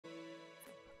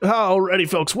Alrighty,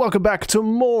 folks, welcome back to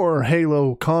more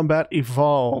Halo Combat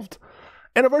Evolved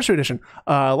Anniversary Edition.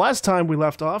 Last time we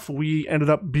left off, we ended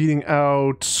up beating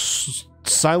out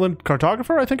Silent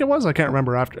Cartographer, I think it was. I can't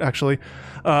remember actually.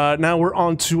 Now we're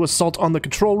on to Assault on the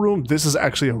Control Room. This is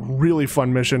actually a really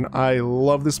fun mission. I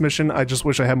love this mission. I just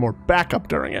wish I had more backup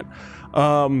during it.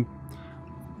 Not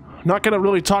gonna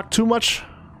really talk too much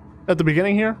at the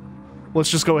beginning here. Let's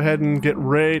just go ahead and get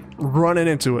right running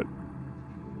into it.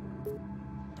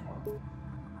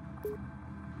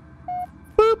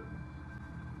 Boop!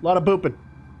 A lot of booping.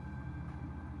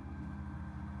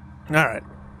 Alright.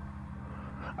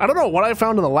 I don't know what I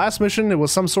found in the last mission. It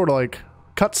was some sort of like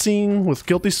cutscene with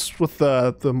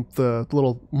the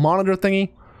little monitor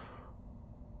thingy.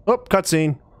 Oh,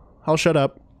 cutscene. I'll shut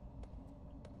up.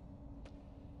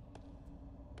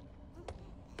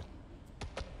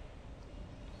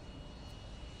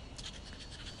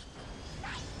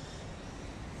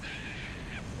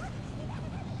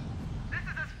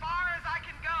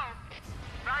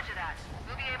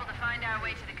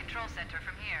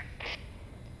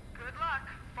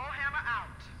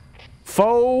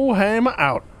 Faux hammer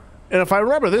out. And if I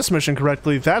remember this mission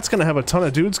correctly, that's gonna have a ton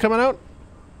of dudes coming out.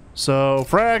 So,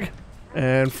 frag.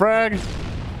 And frag.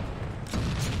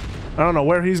 I don't know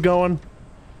where he's going.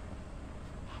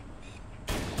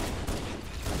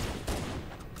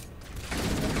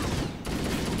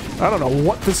 I don't know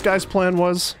what this guy's plan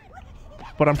was,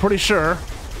 but I'm pretty sure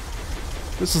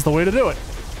this is the way to do it.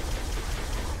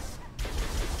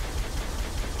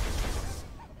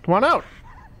 Come on out.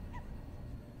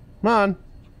 Come on.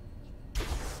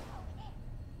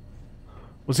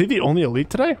 Was he the only elite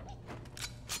today?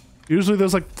 Usually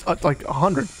there's like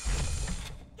 100.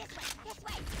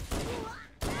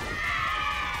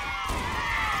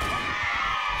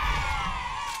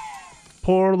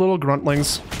 Poor little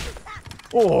gruntlings.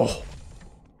 Oh,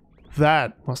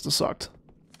 that must have sucked.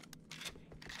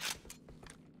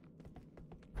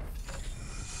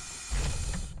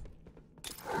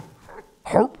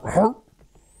 Harp, harp.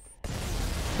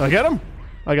 Did I get him?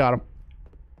 I got him.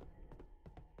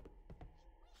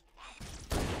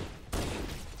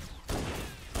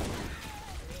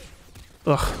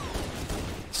 Ugh.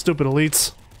 Stupid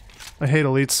elites. I hate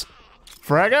elites.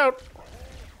 Frag out!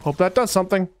 Hope that does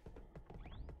something.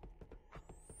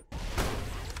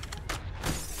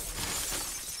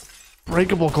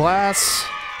 Breakable glass.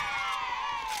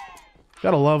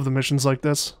 Gotta love the missions like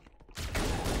this.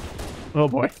 Oh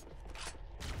boy.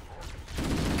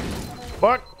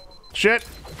 Fuck! Shit!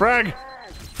 Frag!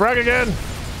 Frag again!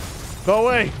 Go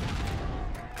away!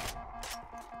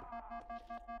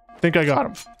 Think I got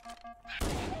him.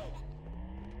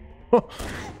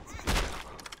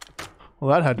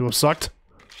 Well, that had to have sucked.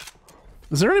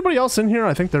 Is there anybody else in here?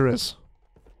 I think there is.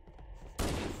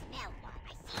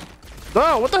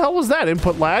 Oh, what the hell was that?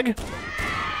 Input lag?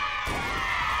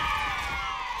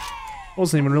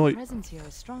 Wasn't even really. The presence here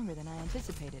is stronger than I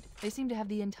anticipated. They seem to have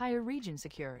the entire region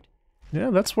secured. Yeah,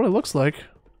 that's what it looks like.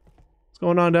 What's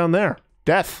going on down there?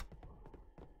 Death.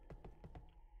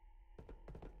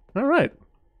 Alright.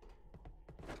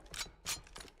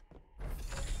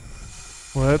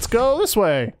 Let's go this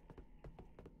way.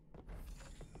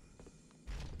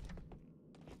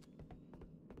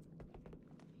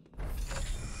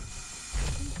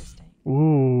 Interesting.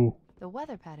 Ooh. The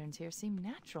weather patterns here seem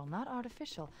natural, not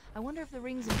artificial. I wonder if the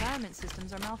ring's environment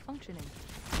systems are malfunctioning.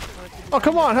 Oh,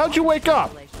 come on, how'd you wake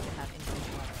up?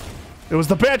 It was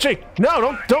the Banshee!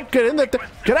 No, don't get in there!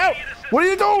 Get out! What are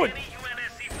you doing?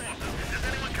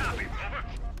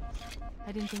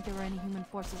 I didn't think there were any human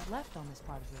forces left on this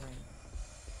part of the ring.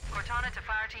 Cortana to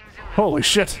Fire Team Zulu. Holy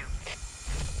shit.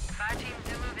 Fire Team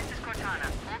Zulu, this is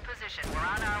Cortana. Hold position, we're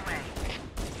on our way.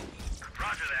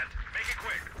 Roger that. Make it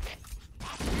quick.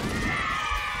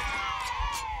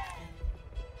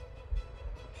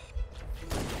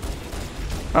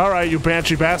 Alright, you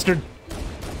Banshee bastard.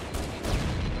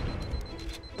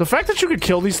 The fact that you could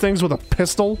kill these things with a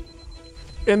pistol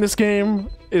in this game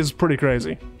is pretty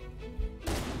crazy.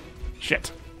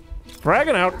 Shit.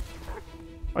 Fragging out.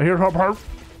 I hear harp harp.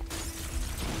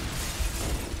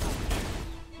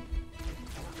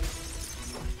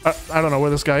 I don't know where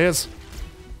this guy is.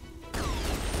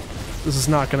 This is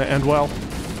not gonna end well.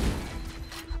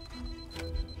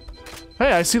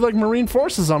 Hey, I see like Marine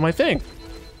forces on my thing.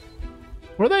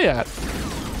 Where are they at?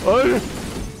 Oh.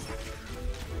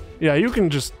 Yeah, you can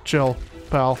just chill,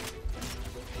 pal.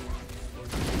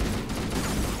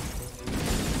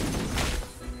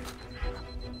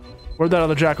 Where'd that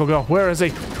other jackal go? Where is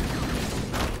he?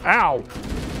 Ow!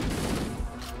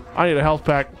 I need a health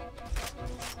pack.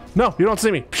 No, you don't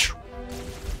see me.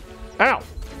 Ow!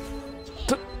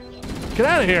 Get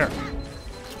out of here!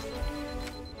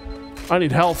 I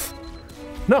need health.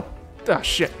 No! Ah,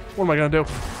 shit. What am I gonna do?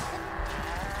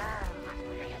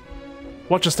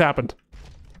 What just happened?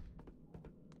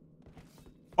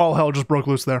 All hell just broke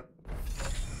loose there.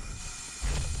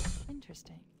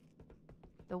 Interesting.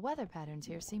 The weather patterns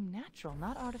here seem natural,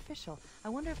 not artificial. I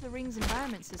wonder if the ring's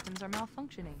environment systems are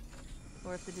malfunctioning.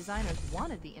 Or if the designers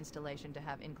wanted the installation to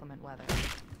have inclement weather.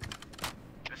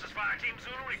 This is Fire Team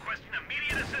Zulu requesting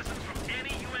immediate assistance from any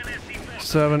UNSC force.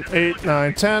 7, 8,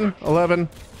 9, 10, 11.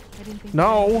 I didn't think No.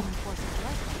 the American forces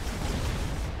liked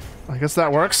that. I guess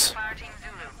that works. Fire Team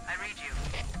Zulu, I read you.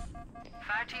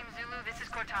 Fire Team Zulu, this is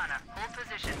Cortana. Hold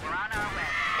position. We're on our way.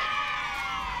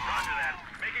 Roger that.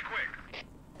 Make it quick.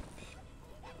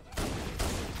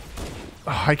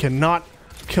 Oh, I cannot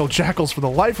kill jackals for the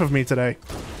life of me today.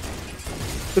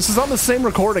 This is on the same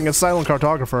recording as Silent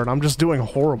Cartographer, and I'm just doing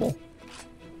horrible.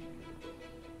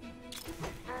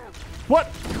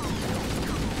 What?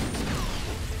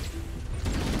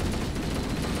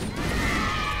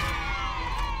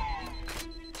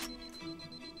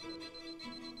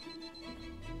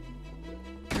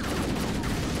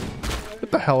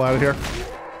 Get the hell out of here.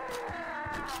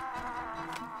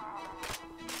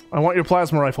 I want your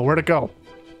plasma rifle. Where'd it go?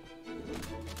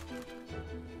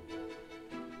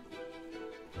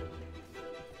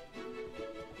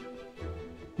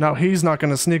 Now he's not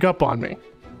gonna sneak up on me.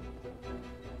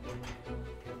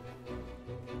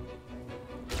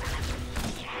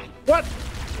 What?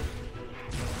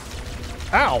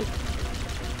 Ow!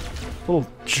 Little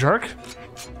jerk.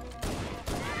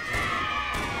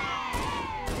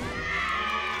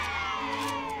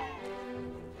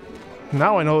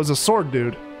 Now I know it's a sword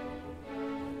dude.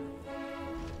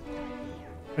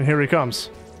 And here he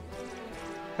comes.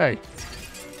 Hey.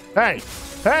 Hey!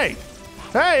 Hey!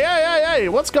 Hey, hey, hey, hey!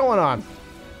 What's going on?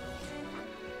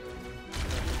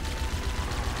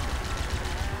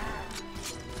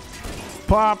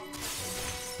 Pop!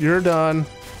 You're done.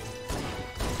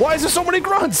 Why is there so many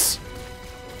grunts?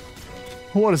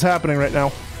 What is happening right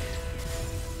now?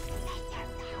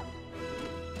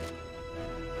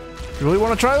 You really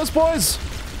want to try this, boys?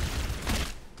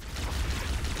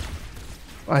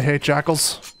 I hate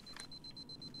jackals.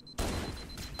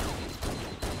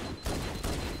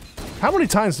 How many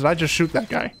times did I just shoot that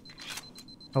guy?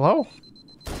 Hello?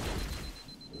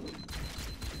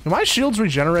 Do my shields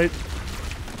regenerate?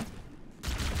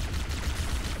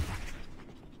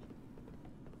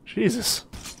 Jesus.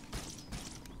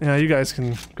 Yeah, you guys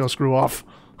can go screw off.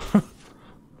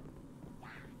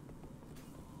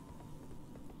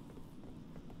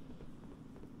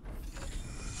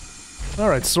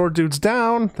 Alright, sword dude's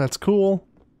down. That's cool.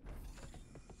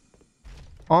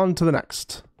 On to the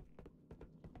next.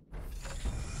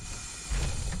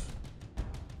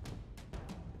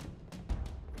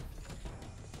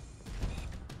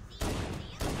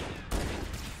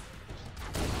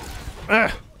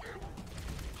 Ugh.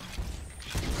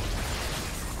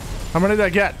 How many did I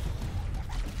get?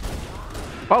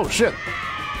 Oh, shit.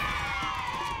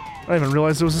 I didn't even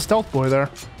realize there was a stealth boy there.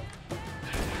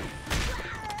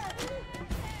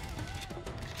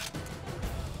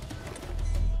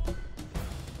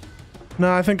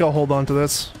 No, I think I'll hold on to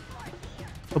this.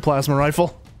 The plasma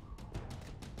rifle.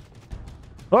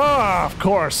 Ah, of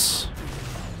course.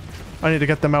 I need to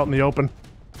get them out in the open.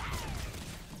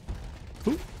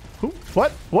 Who?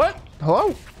 What? What?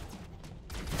 Hello?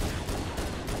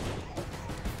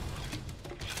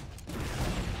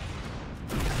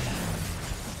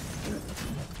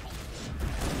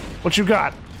 What you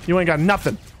got? You ain't got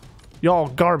nothing. Y'all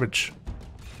garbage.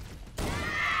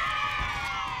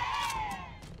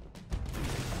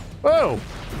 Whoa!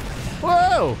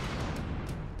 Whoa!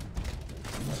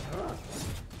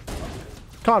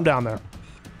 Calm down there.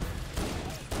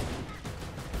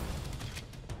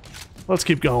 Let's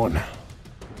keep going.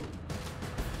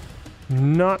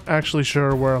 Not actually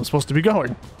sure where I'm supposed to be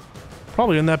going.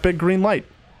 Probably in that big green light.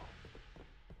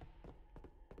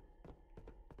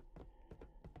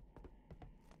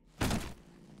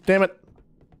 Damn it.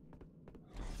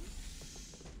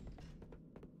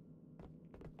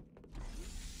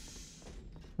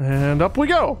 And up we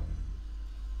go.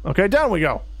 Okay, down we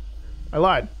go. I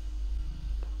lied.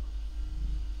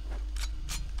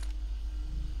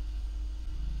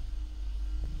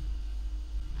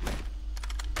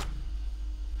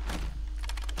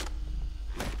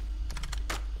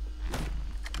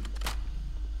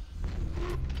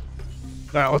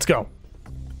 Alright, let's go.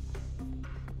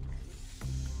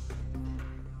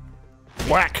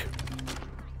 Whack!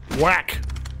 Whack!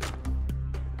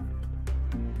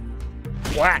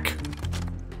 Whack!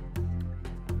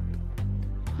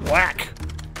 Whack!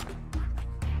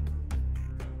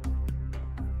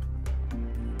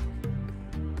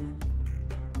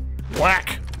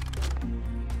 Whack!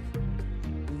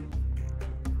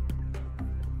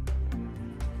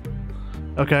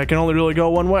 Okay, I can only really go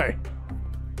one way.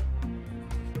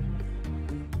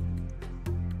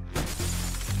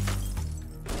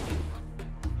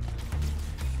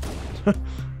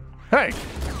 Hey!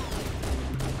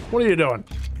 What are you doing?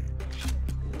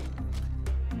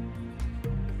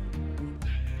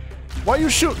 Why are you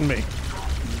shooting me?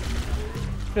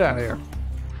 Get out of here.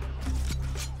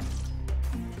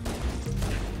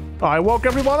 Oh, I woke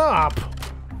everyone up!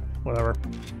 Whatever.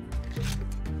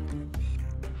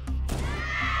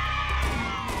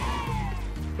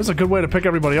 This is a good way to pick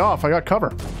everybody off. I got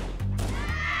cover.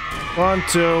 1,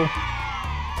 2.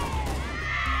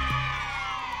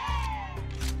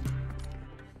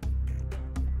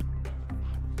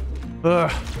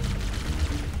 Ugh.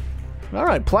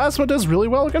 Alright, Plasma does really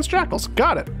well against Jackals.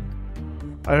 Got it.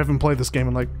 I haven't played this game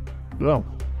in like... Oh.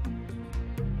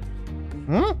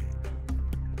 Hmm?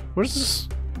 Where's this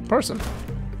person?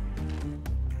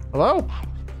 Hello?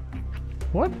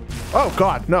 What? Oh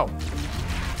god, no.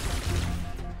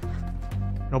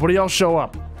 Nobody else show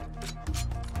up.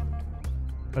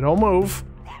 I don't move.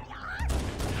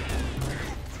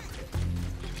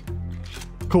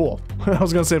 Cool. I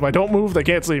was gonna say, if I don't move, they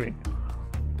can't see me.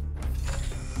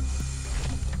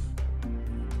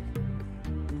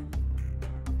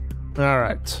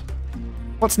 Alright.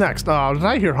 What's next? Oh, did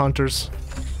I hear hunters?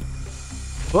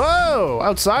 Whoa!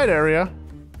 Outside area.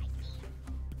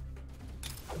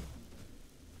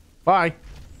 Bye.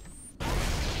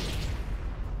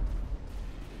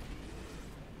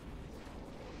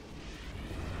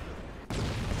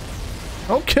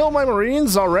 Don't kill my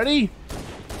Marines already!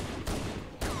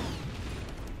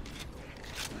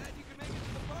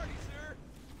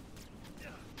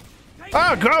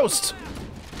 Ah, ghost!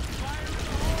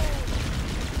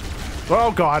 Oh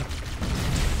god.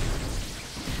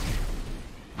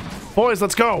 Boys,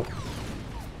 let's go!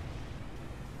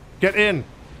 Get in.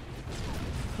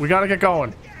 We gotta get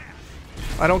going.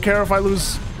 I don't care if I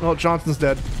lose... Oh, Johnson's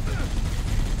dead.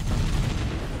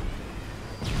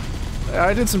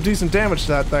 I did some decent damage to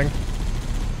that thing.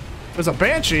 There's a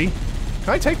Banshee? Can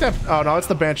I take that? Oh no, it's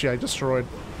the Banshee I destroyed.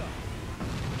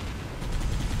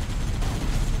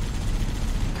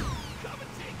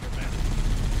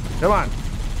 Come on.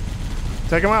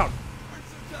 Take him out.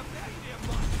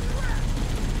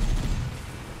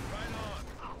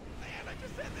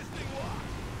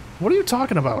 What are you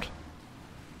talking about?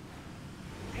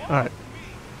 Alright.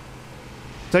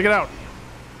 Take it out.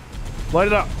 Light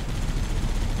it up.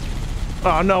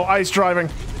 Oh no, ice driving.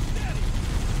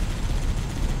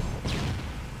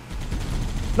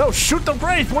 No, shoot the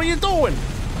Wraith! What are you doing?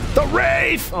 The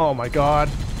Wraith! Oh my god.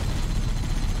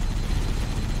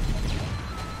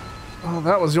 Oh,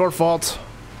 that was your fault.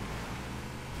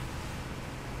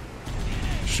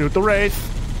 Shoot the Wraith.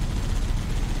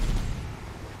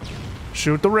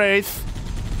 Shoot the Wraith.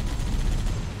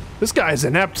 This guy's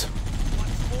inept.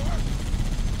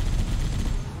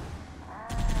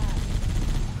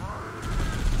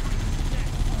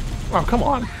 Oh, come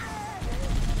on.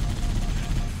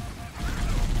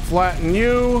 Flatten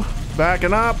you.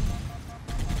 Backing up.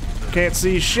 Can't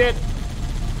see shit.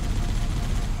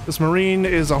 This Marine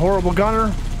is a horrible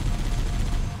gunner.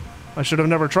 I should have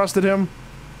never trusted him.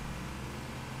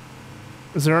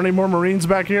 Is there any more Marines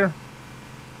back here?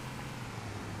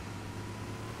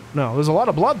 No, there's a lot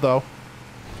of blood, though.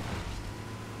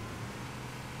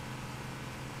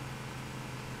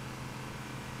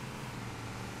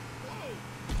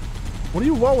 What are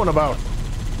you whoaing about?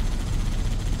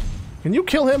 Can you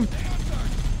kill him?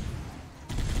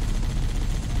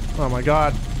 Oh my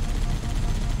god.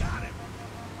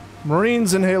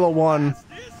 Marines in Halo 1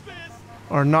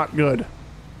 are not good.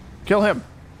 Kill him.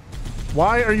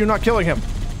 Why are you not killing him?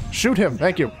 Shoot him.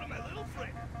 Thank you.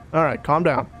 Alright, calm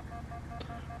down.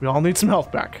 We all need some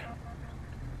health back.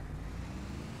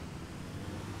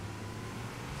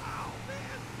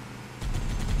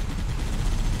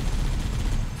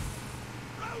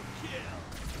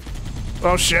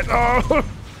 Oh shit. Oh!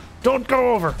 Don't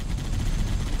go over.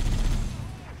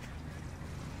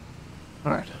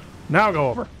 Alright. Now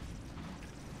go over.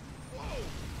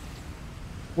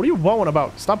 What are you whoaing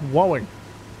about? Stop whoaing.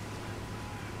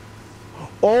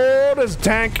 Oh, there's a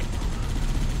tank.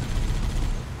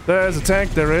 There's a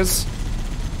tank. There is.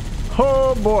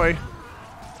 Oh boy.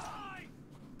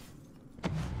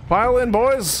 Pile in,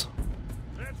 boys.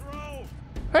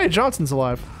 Hey, Johnson's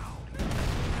alive.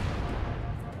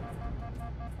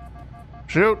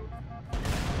 Shoot.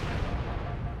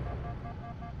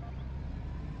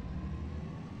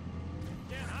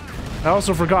 I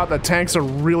also forgot that tanks are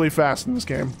really fast in this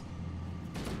game.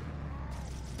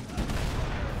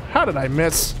 How did I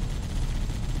miss?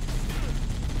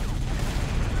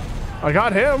 I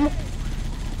got him.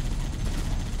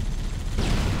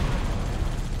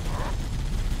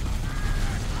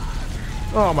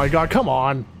 Oh my god, come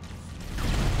on.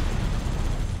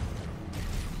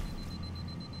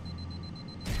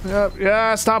 Yep,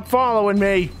 yeah, stop following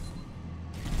me.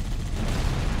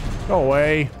 Go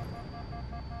away.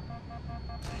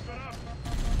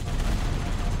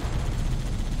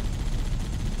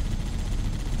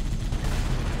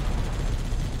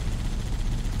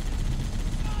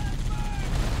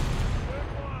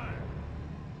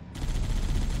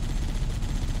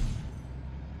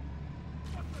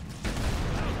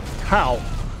 How?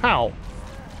 How?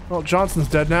 Well, Johnson's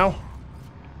dead now.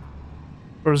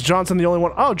 Or is Johnson the only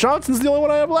one? Oh, Johnson's the only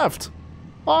one I have left.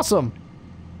 Awesome.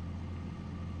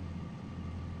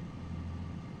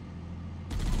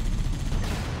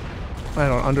 I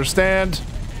don't understand.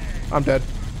 I'm dead.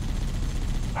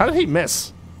 How did he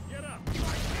miss?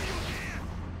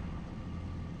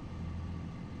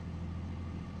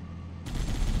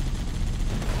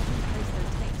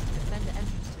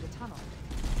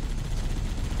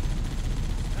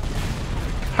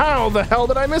 How the hell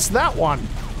did I miss that one?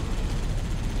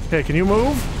 Okay, can you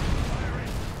move?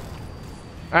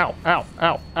 Ow, ow,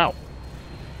 ow, ow.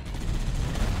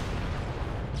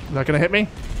 Is that gonna hit me?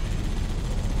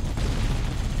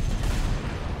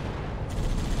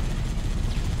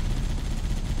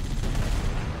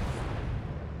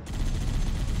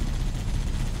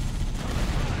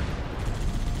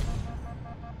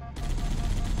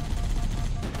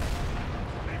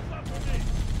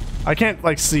 I can't,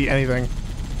 like, see anything.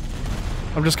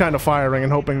 I'm just kind of firing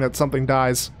and hoping that something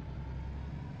dies.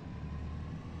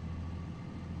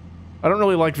 I don't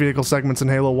really like vehicle segments in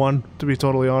Halo 1, to be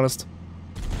totally honest.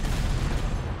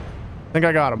 I think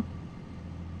I got him.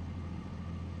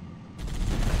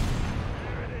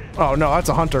 Oh no, that's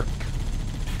a hunter.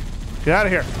 Get out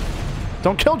of here.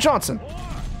 Don't kill Johnson.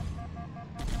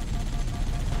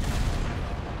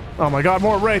 Oh my god,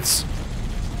 more wraiths.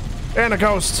 And a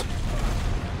ghost.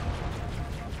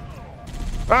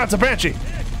 Ah, it's a banshee.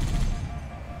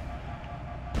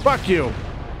 Fuck you.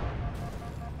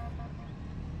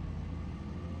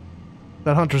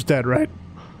 That hunter's dead, right?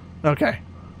 Okay.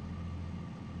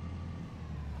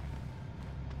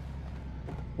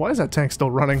 Why is that tank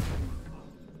still running?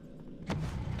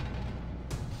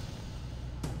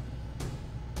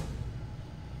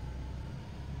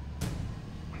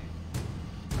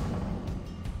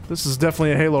 This is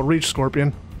definitely a Halo Reach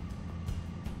Scorpion.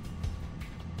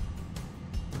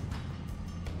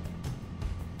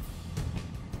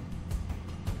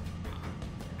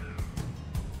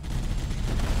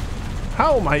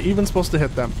 How am I even supposed to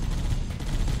hit them?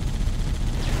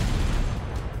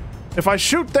 If I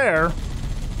shoot there...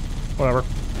 Whatever.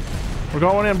 We're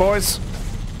going in, boys.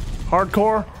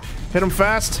 Hardcore. Hit them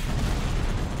fast.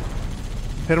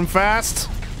 Hit them fast.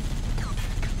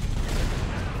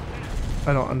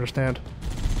 I don't understand.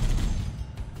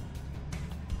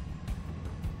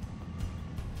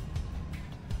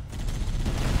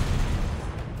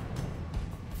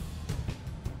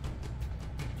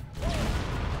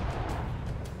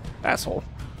 Asshole.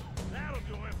 That'll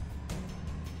do him.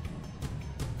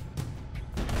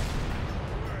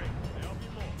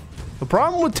 The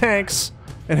problem with tanks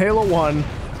in Halo 1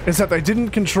 is that they didn't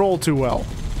control too well.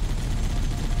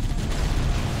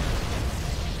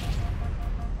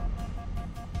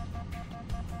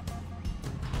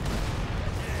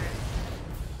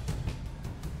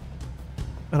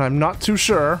 And I'm not too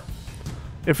sure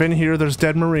if in here there's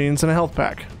dead Marines and a health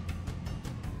pack.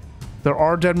 There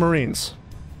are dead Marines.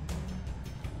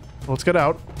 Let's get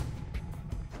out.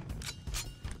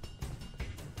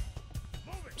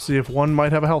 See if one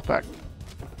might have a health pack.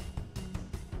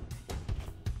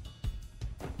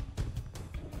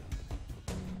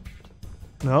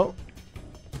 No.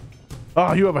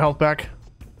 Oh, you have a health pack.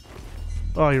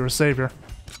 Oh, you're a savior.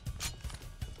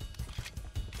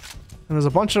 And there's a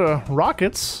bunch of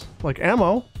rockets, like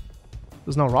ammo.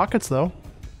 There's no rockets, though.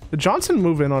 Did Johnson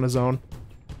move in on his own?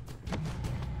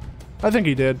 I think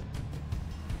he did.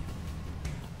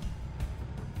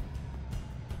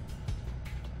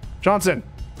 Johnson,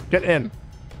 get in.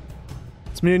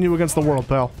 It's me and you against the world,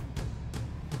 pal.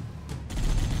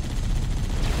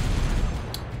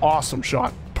 Awesome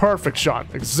shot. Perfect shot.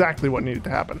 Exactly what needed to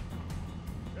happen.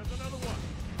 There's another one.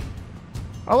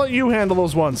 I'll let you handle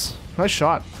those ones. Nice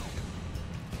shot.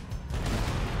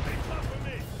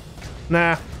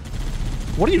 Nah.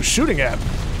 What are you shooting at?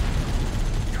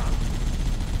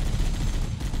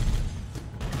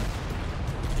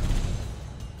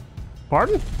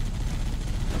 Pardon?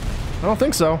 I don't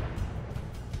think so.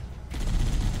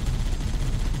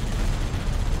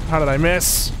 How did I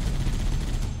miss?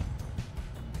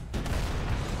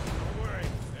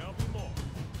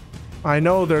 I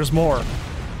know there's more.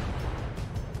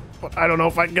 But I don't know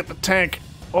if I can get the tank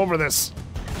over this.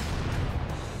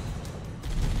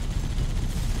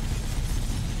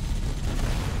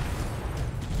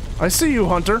 I see you,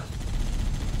 Hunter.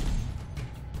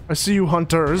 I see you,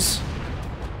 hunters.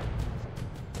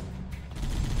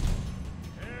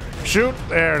 Shoot!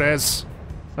 There it is.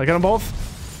 Did I get them both?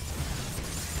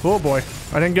 Oh boy,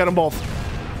 I didn't get them both.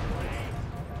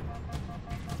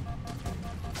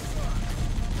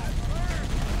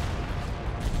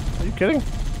 Are you kidding?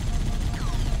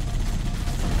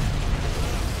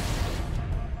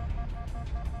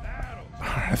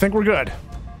 I think we're good.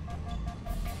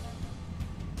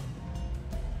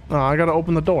 Oh, I gotta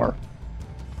open the door.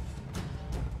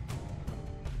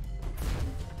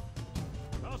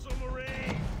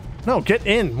 No, get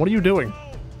in. What are you doing?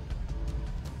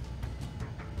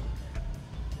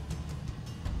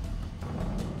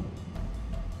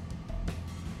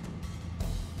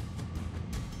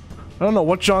 I don't know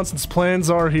what Johnson's plans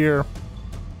are here.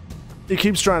 He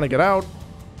keeps trying to get out.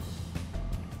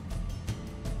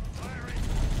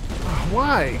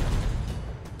 Why?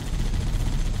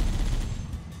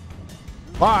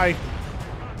 Bye.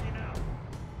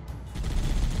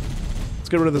 Let's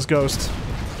get rid of this ghost.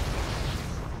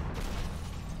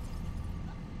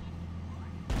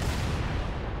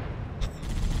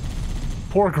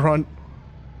 Poor grunt.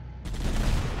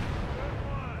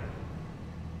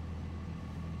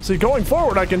 See, going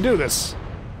forward, I can do this.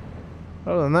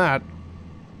 Other than that.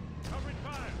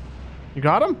 You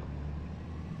got him?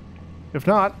 If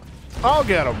not, I'll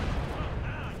get him.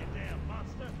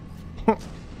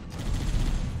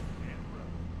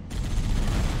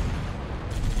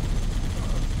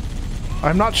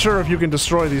 I'm not sure if you can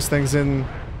destroy these things in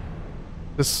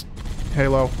this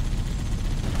Halo.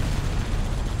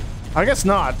 I guess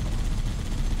not.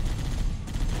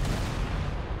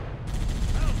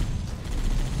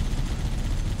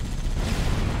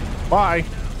 Bye.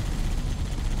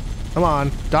 Come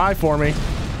on, die for me.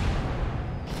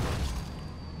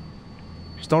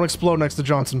 Just don't explode next to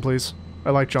Johnson, please. I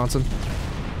like Johnson.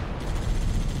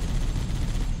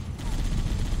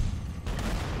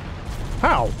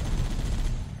 How? Good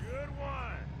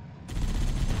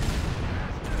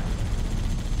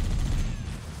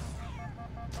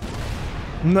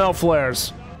one. No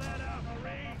flares.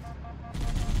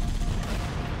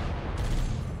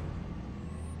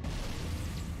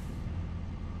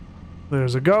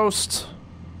 There's a ghost.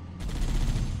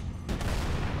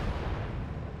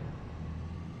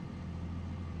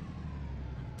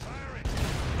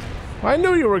 I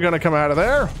knew you were gonna come out of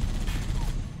there.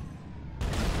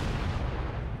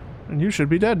 And you should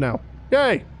be dead now.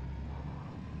 Yay!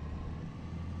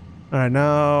 Alright,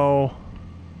 now...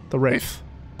 the Wraith.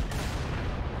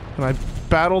 Can I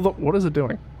battle the... what is it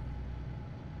doing?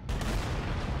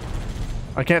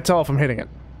 I can't tell if I'm hitting it.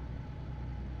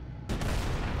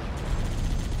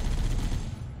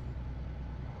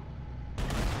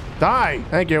 Die!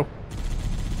 Thank you.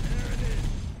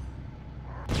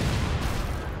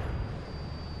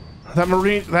 That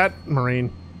elite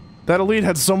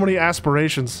had so many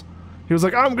aspirations. He was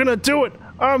like, I'm gonna do it!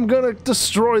 I'm gonna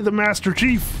destroy the Master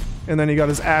Chief! And then he got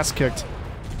his ass kicked.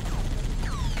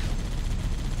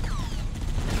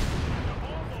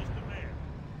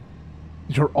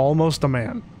 You're almost a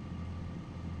man.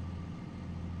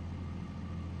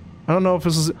 I don't know if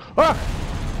this is... ah!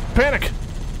 Panic!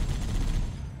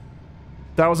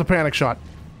 That was a panic shot.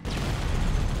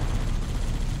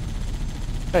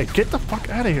 Hey, get the fuck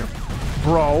out of here,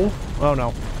 bro. Oh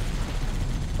no.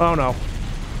 Oh no.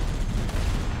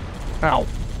 Ow.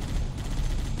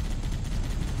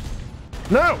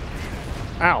 No!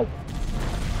 Ow.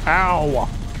 Ow.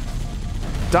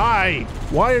 Die!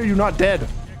 Why are you not dead?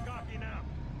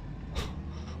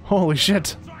 Holy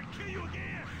shit.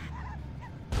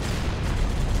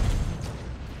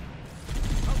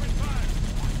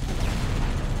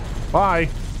 Bye.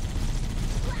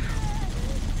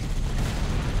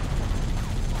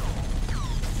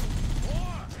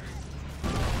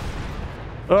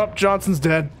 Oh, Johnson's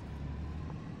dead.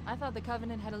 I thought the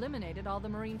Covenant had eliminated all the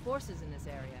Marine forces in this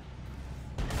area.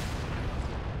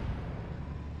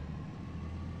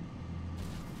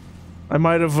 I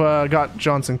might have got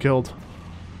Johnson killed.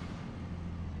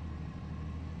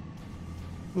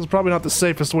 This is probably not the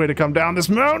safest way to come down this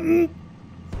mountain.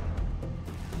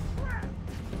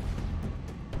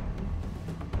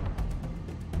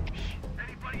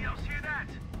 Anybody else hear that?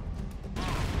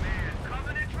 Oh man,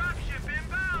 Covenant dropship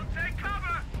inbound. Take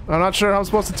cover. I'm not sure how I'm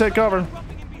supposed to take cover.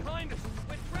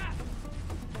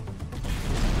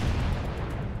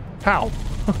 How?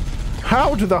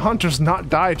 How do the hunters not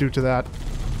die due to that?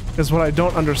 Is what I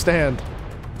don't understand.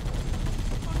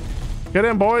 Get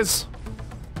in, boys.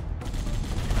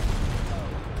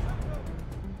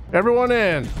 Everyone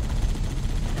in.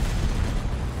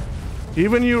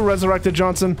 Even you, Resurrected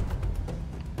Johnson.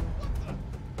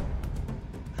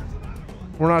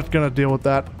 We're not gonna deal with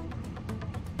that.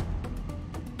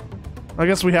 I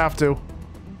guess we have to.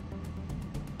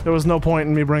 There was no point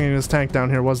in me bringing this tank down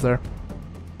here, was there?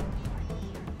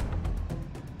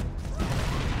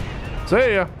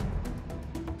 See ya.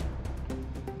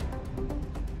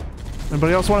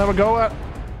 Anybody else want to have a go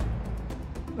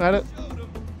at it?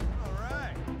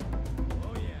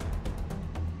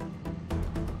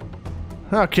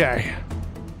 Okay.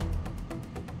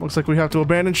 Looks like we have to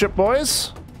abandon ship,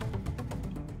 boys.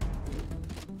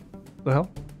 The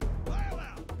hell?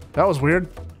 That was weird.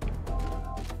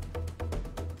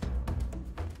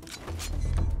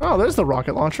 Oh, there's the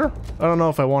rocket launcher. I don't know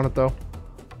if I want it though.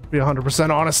 Be 100%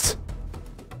 honest.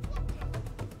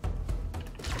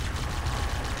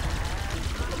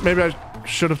 Maybe I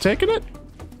should have taken it?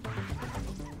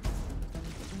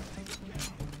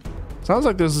 Sounds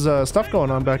like there's stuff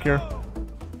going on back here.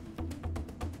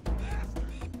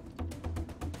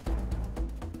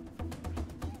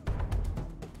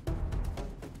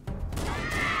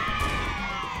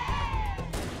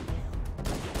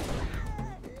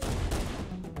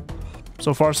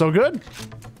 So far, so good.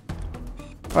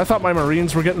 I thought my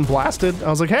Marines were getting blasted. I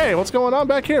was like, hey, what's going on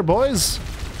back here, boys?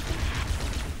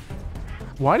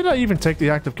 Why did I even take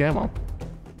the active camo?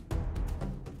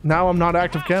 Now I'm not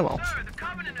active camo. Sir, the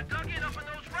Covenant have dug in up in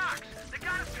those rocks. They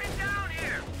got us pinned down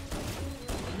here.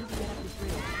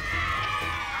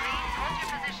 Marines, hold your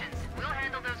positions. We'll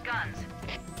handle those guns.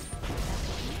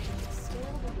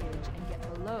 Scale the ridge and get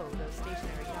below those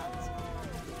stationary guns.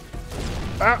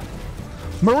 Ah!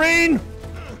 Marine!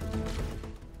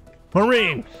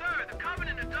 Marine! Sir, the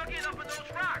Covenant have dug in up in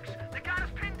those rocks. They got us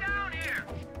pinned down here.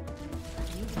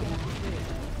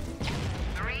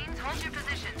 Marines, hold your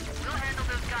positions. We'll handle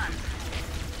those guns.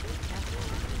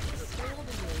 Scale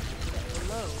the ridge and get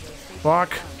below those stationary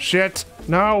Fuck. Shit.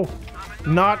 No.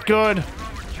 Not good. We're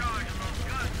charging those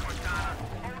guns, Cortana.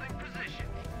 Holding position.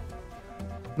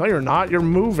 No, you're not. You're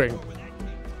moving.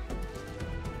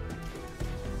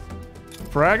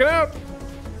 Frag it out.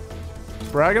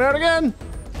 Bragging out again.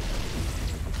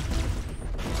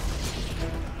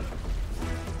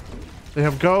 They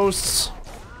have ghosts.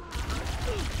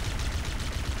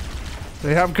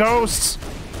 They have ghosts.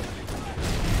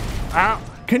 Ow.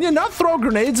 Can you not throw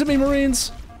grenades at me,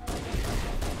 Marines?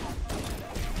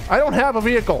 I don't have a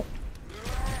vehicle.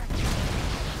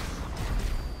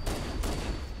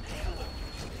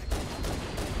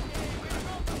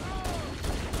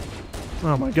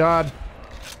 Oh my god.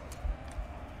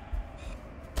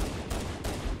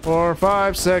 4,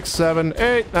 5, 6, 7,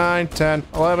 8, 9, 10,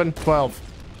 11, 12.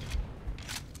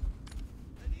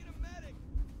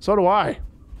 So do I.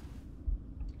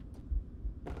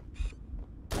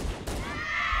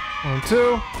 1,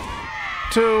 2,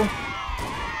 2,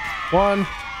 1.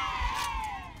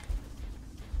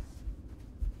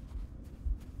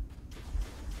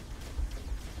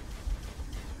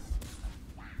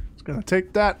 Just gonna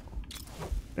take that.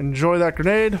 Enjoy that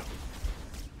grenade.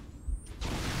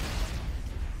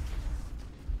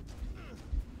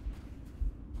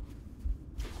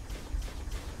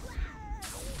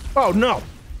 Oh no!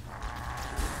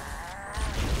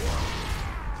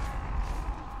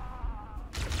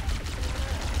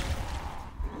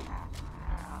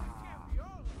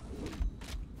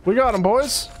 We got him,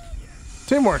 boys.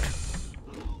 Teamwork.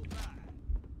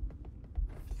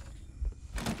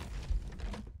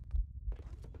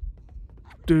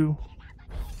 Do.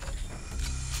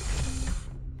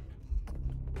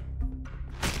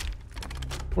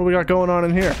 What we got going on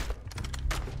in here?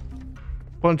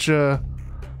 Bunch of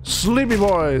sleepy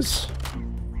boys.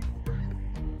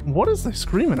 What is they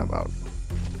screaming about?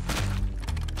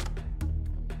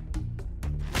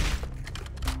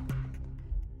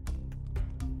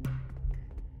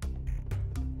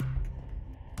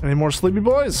 Any more sleepy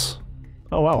boys?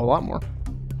 Oh wow, a lot more.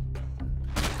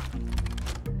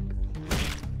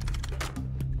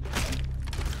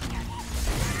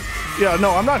 Yeah,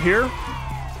 no, I'm not here.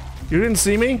 You didn't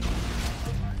see me?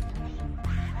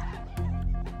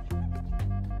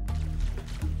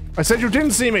 I said you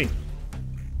didn't see me!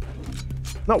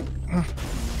 No. I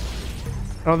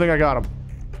don't think I got him.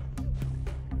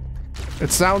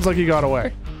 It sounds like he got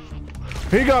away.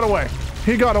 He got away!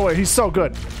 He got away! He's so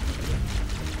good!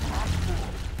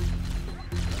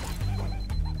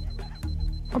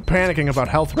 I'm panicking about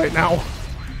health right now.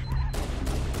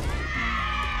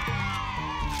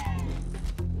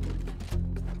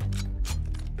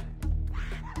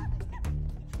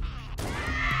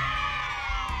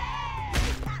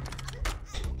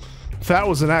 That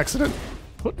was an accident.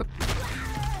 What the?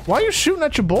 Why are you shooting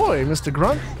at your boy, Mr.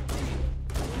 Grunt?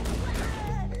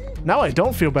 Now I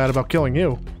don't feel bad about killing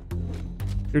you.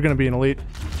 You're gonna be an elite.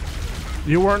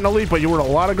 You weren't an elite, but you were a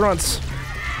lot of grunts.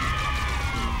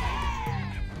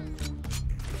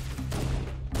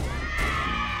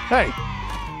 Hey!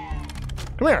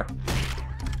 Come here.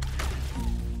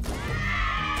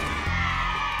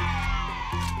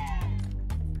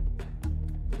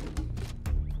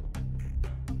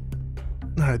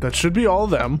 Alright, that should be all of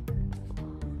them.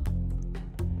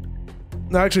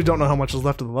 I actually don't know how much is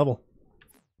left of the level.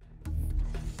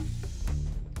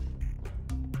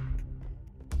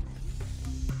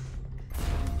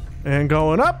 And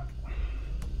going up.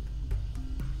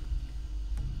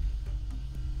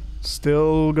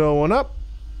 Still going up.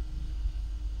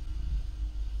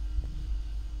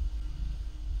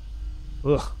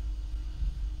 Ugh.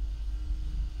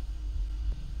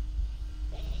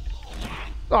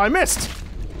 Oh, I missed!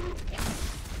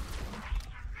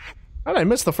 How did I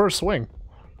miss the first swing?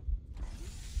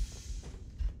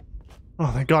 Oh,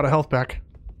 thank God, a health pack.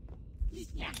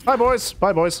 Bye, boys.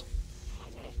 Bye, boys.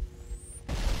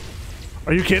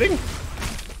 Are you kidding?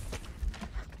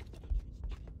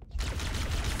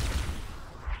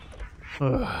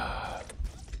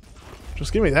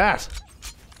 Just give me that.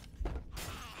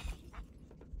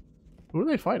 Who are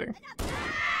they fighting?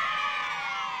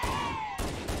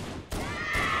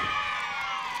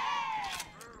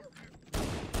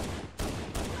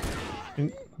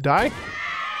 Die?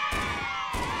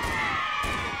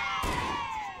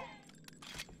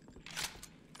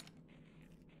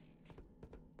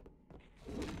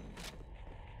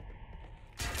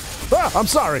 Ah, I'm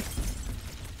sorry.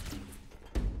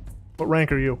 What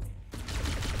rank are you?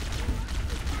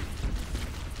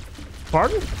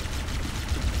 Pardon?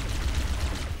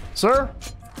 Sir?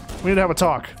 We need to have a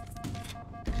talk.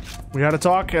 We had a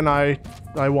talk and I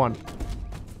won.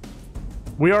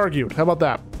 We argued. How about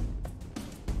that?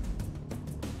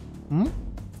 Hmm?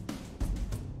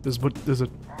 There's a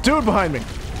dude behind me.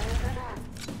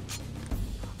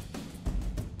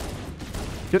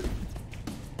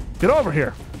 Get over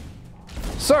here.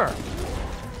 Sir.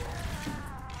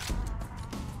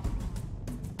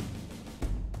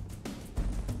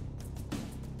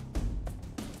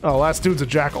 Oh, last dude's a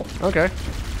jackal. Okay.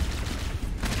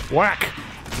 Whack.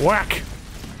 Whack.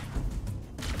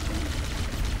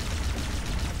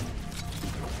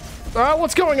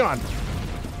 What's going on?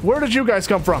 Where did you guys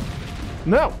come from?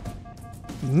 No.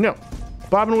 No.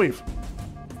 Bob and weave.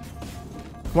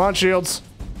 Come on, shields.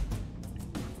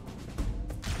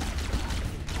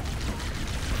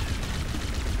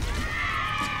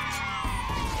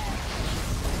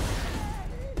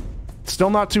 Still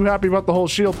not too happy about the whole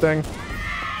shield thing.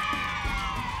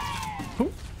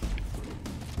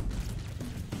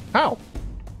 How?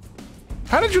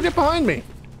 How did you get behind me?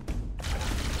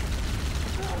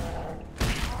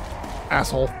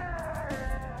 Asshole.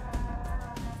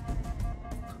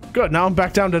 Good, now I'm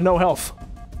back down to no health.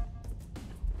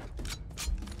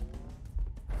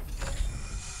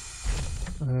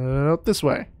 Out this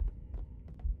way.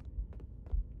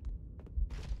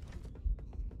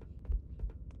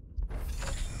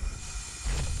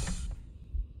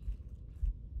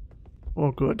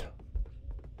 Oh, good.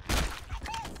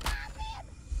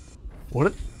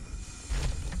 What?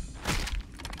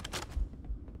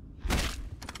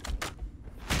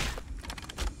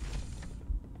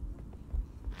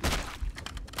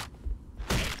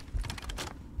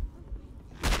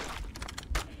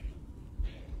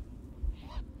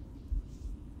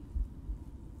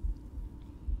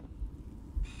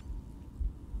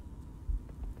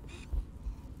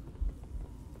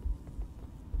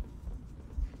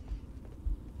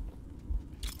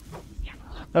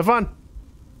 Have fun.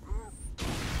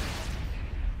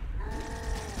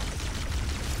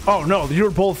 Oh no, you're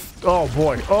both. Oh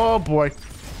boy. Oh boy.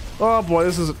 Oh boy,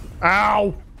 this is.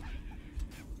 Ow!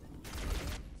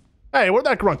 Hey, where'd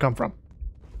that grunt come from?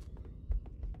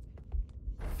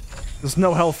 This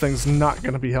no health thing's not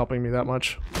gonna be helping me that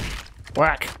much.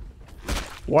 Whack.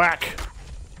 Whack.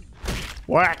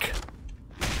 Whack.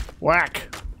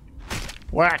 Whack.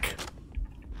 Whack.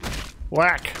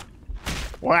 Whack.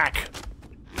 Whack.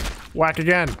 Whack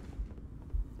again.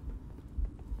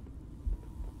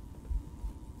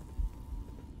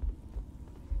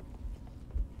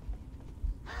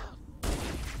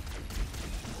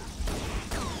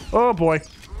 Oh boy.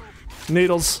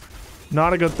 Needles.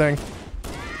 Not a good thing.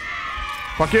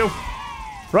 Fuck you.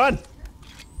 Run!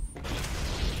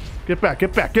 Get back,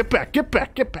 get back, get back, get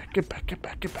back, get back, get back, get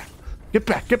back, get back. Get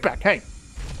back, get back, hey!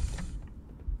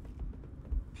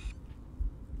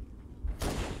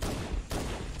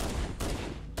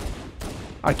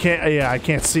 I can't, yeah, I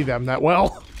can't see them that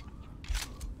well.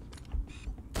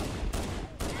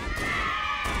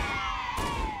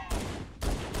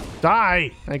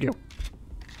 Die! Thank you.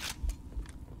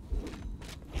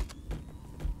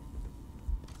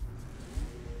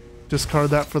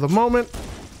 Discard that for the moment.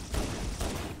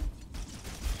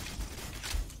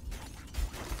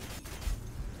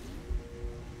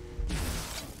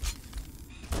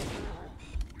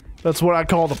 That's what I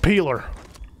call the peeler.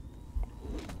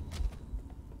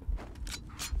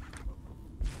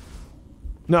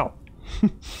 No.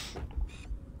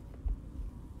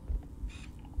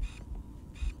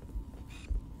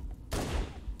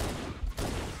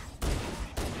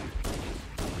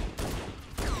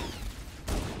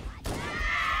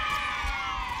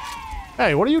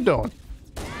 Hey, what are you doing?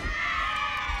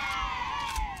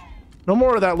 No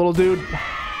more of that, little dude.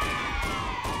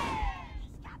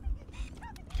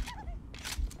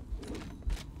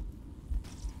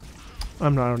 I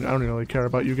don't really care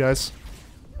about you guys.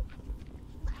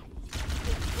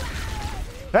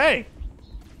 Hey!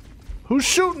 Who's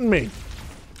shooting me?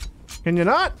 Can you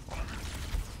not?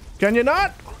 Can you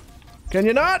not? Can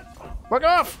you not? Fuck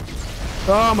off!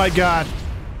 Oh my god.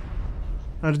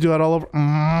 I had to do that all over.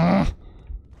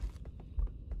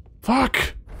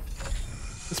 Fuck!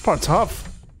 This part's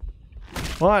tough.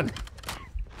 1,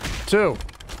 2,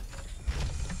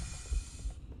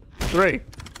 3,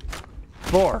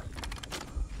 4,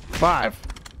 5,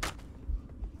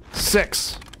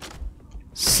 6,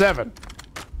 7,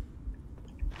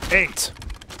 8.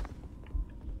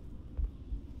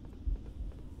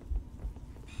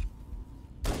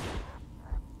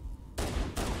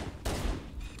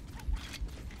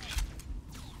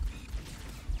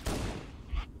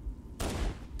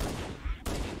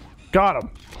 Got him.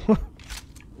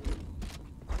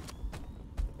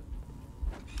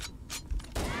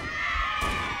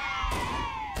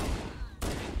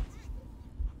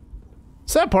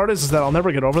 Sad part is that I'll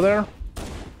never get over there.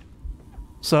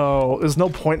 So there's no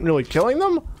point in really killing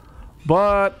them,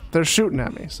 but they're shooting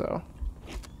at me, so.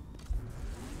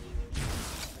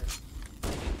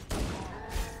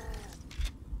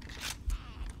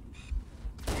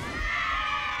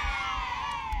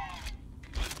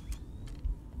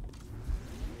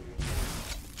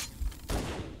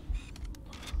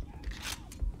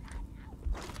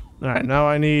 Alright, now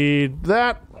I need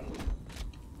that.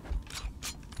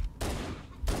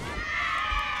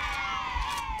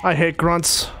 I hate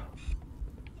grunts.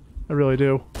 I really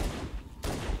do.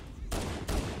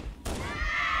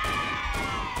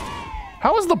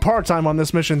 How is the part time on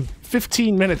this mission?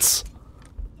 15 minutes.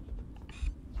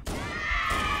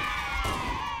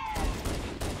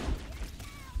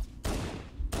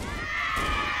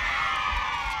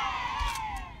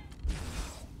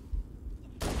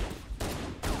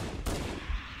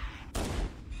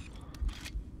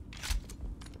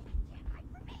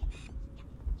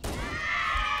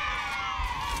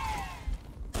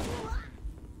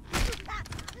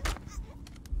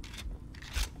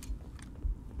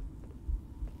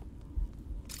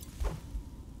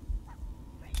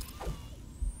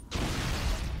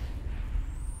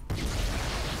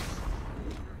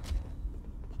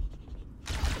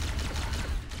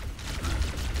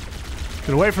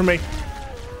 Get away from me.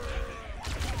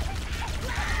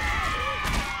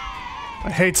 I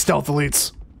hate stealth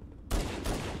elites.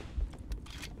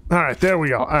 Alright, there we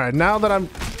go. Alright, now that I'm...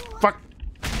 Fuck.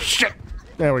 Shit.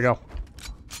 There we go.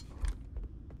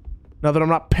 Now that I'm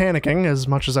not panicking as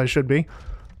much as I should be.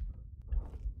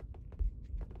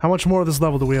 How much more of this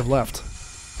level do we have left?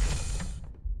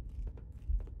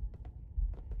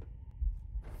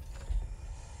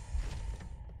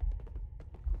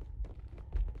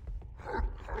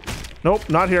 Nope,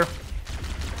 not here.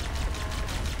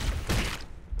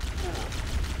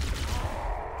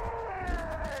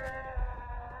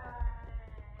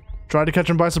 Tried to catch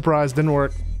him by surprise, didn't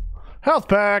work. Health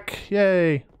pack!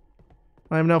 Yay!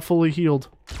 I am now fully healed.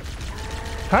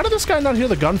 How did this guy not hear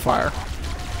the gunfire?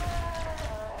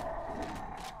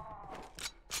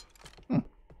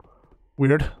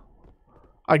 Weird.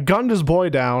 I gunned his boy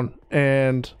down,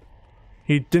 and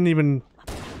he didn't even...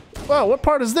 Well, what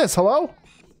part is this? Hello?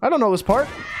 I don't know this part.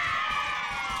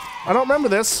 I don't remember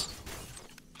this.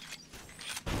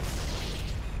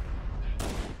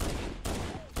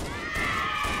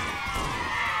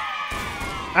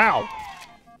 Ow.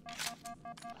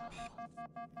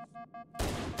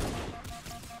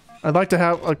 I'd like to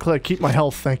have keep my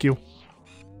health, thank you.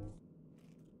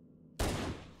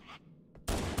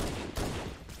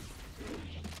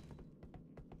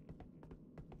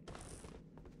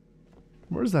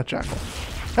 Where's that jackal?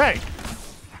 Hey!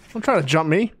 Don't try to jump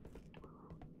me.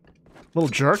 Little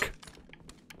jerk.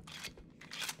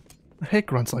 I hate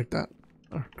grunts like that.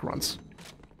 Grunts.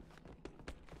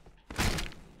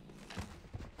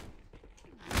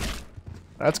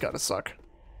 That's gotta suck.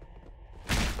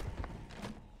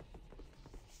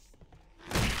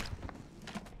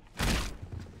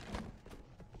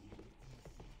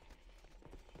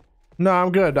 No,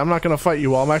 I'm good. I'm not gonna fight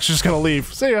you all. I'm actually just gonna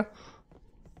leave. See ya.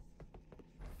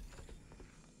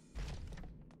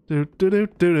 Do do do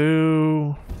do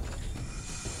do.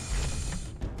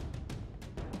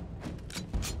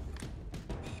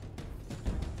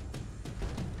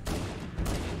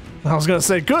 I was gonna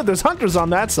say, good, there's hunters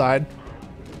on that side.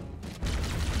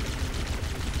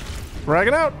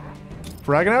 Fragging out.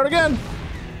 Fragging out again.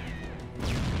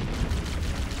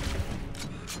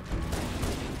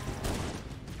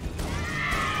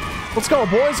 Let's go,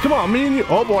 boys. Come on, me and you.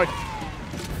 Oh, boy.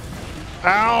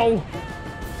 Ow.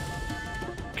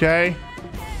 Okay.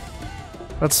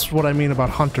 That's what I mean about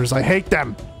hunters. I hate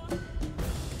them.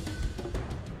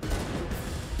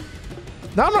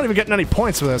 Now I'm not even getting any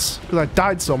points for this, because I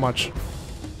died so much.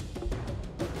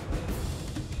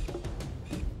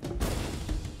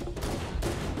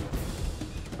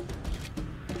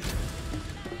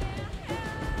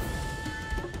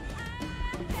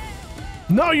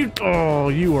 No, you... Oh,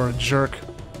 you are a jerk.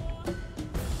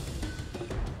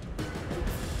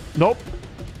 Nope.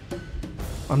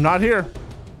 I'm not here.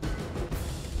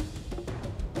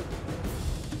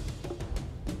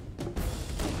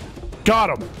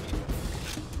 Got him.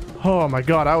 Oh my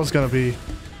god, I was gonna be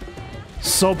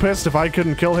so pissed if I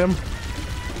couldn't kill him.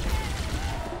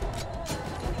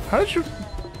 How did you...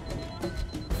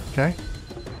 Okay.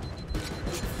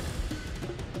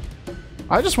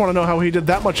 I just want to know how he did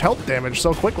that much health damage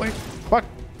so quickly. Fuck.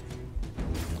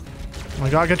 Oh my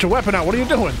god, get your weapon out. What are you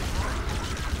doing?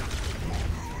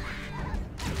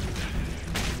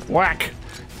 Whack.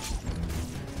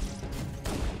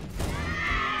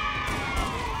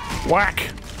 Whack.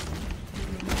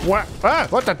 What? Ah,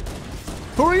 what the?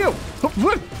 Who are you?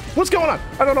 What's going on?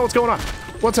 I don't know what's going on.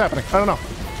 What's happening? I don't know.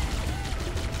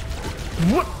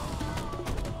 What?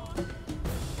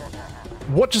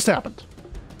 What just happened?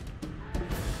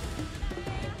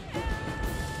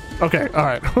 Okay,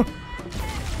 alright.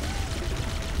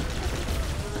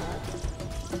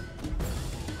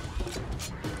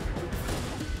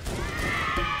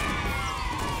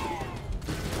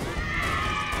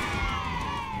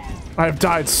 I have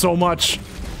died so much.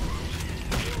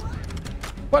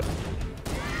 What?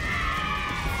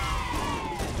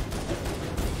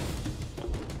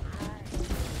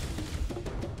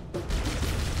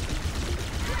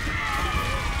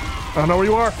 I don't know where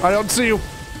you are. I don't see you.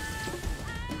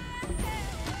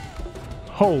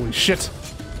 Holy shit.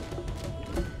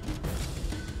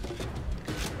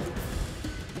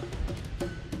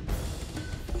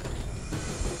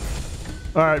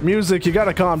 Alright, music, you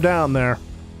gotta calm down there.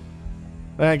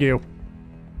 Thank you.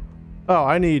 Oh,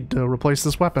 I need to replace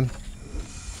this weapon.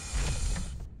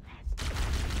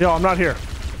 Yo, I'm not here.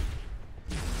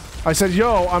 I said,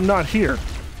 yo, I'm not here.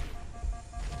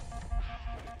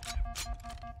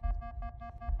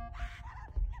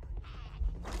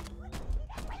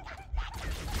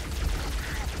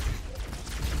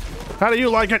 How do you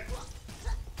like it?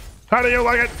 How do you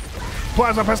like it?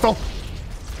 Plasma pistol!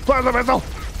 Plasma pistol!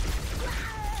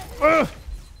 Ugh.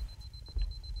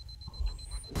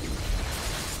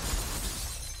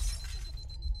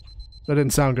 That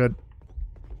didn't sound good.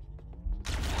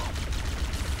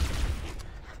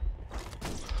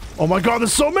 Oh my god,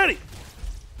 there's so many!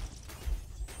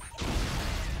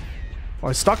 Well,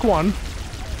 I stuck one.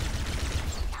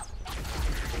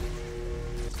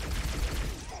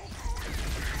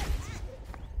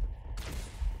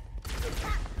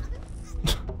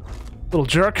 Little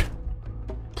jerk.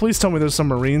 Please tell me there's some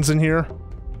Marines in here.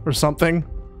 Or something.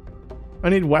 I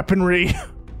need weaponry.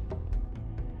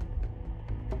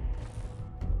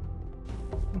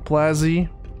 Plazzy.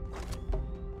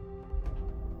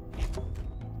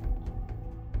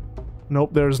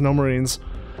 Nope, there's no Marines.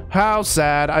 How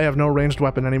sad. I have no ranged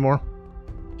weapon anymore.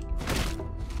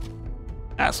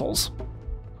 Assholes.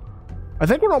 I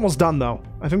think we're almost done, though.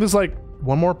 I think there's like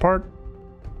one more part.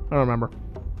 I don't remember.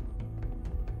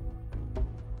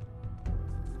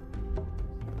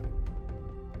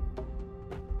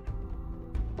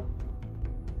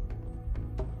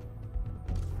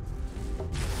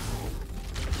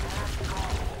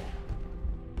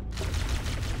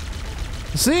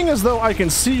 Seeing as though I can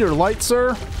see your light,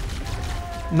 sir,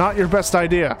 not your best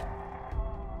idea.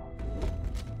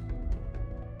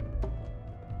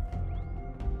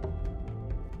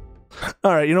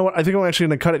 All right, you know what? I think I'm actually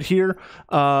going to cut it here.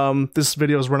 This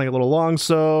video is running a little long,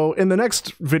 so in the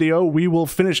next video, we will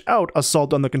finish out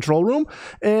Assault on the Control Room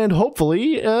and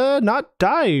hopefully not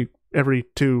die every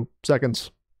 2 seconds.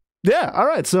 Yeah, all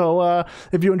right. So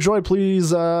if you enjoy,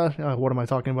 please, what am I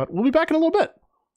talking about? We'll be back in a little bit.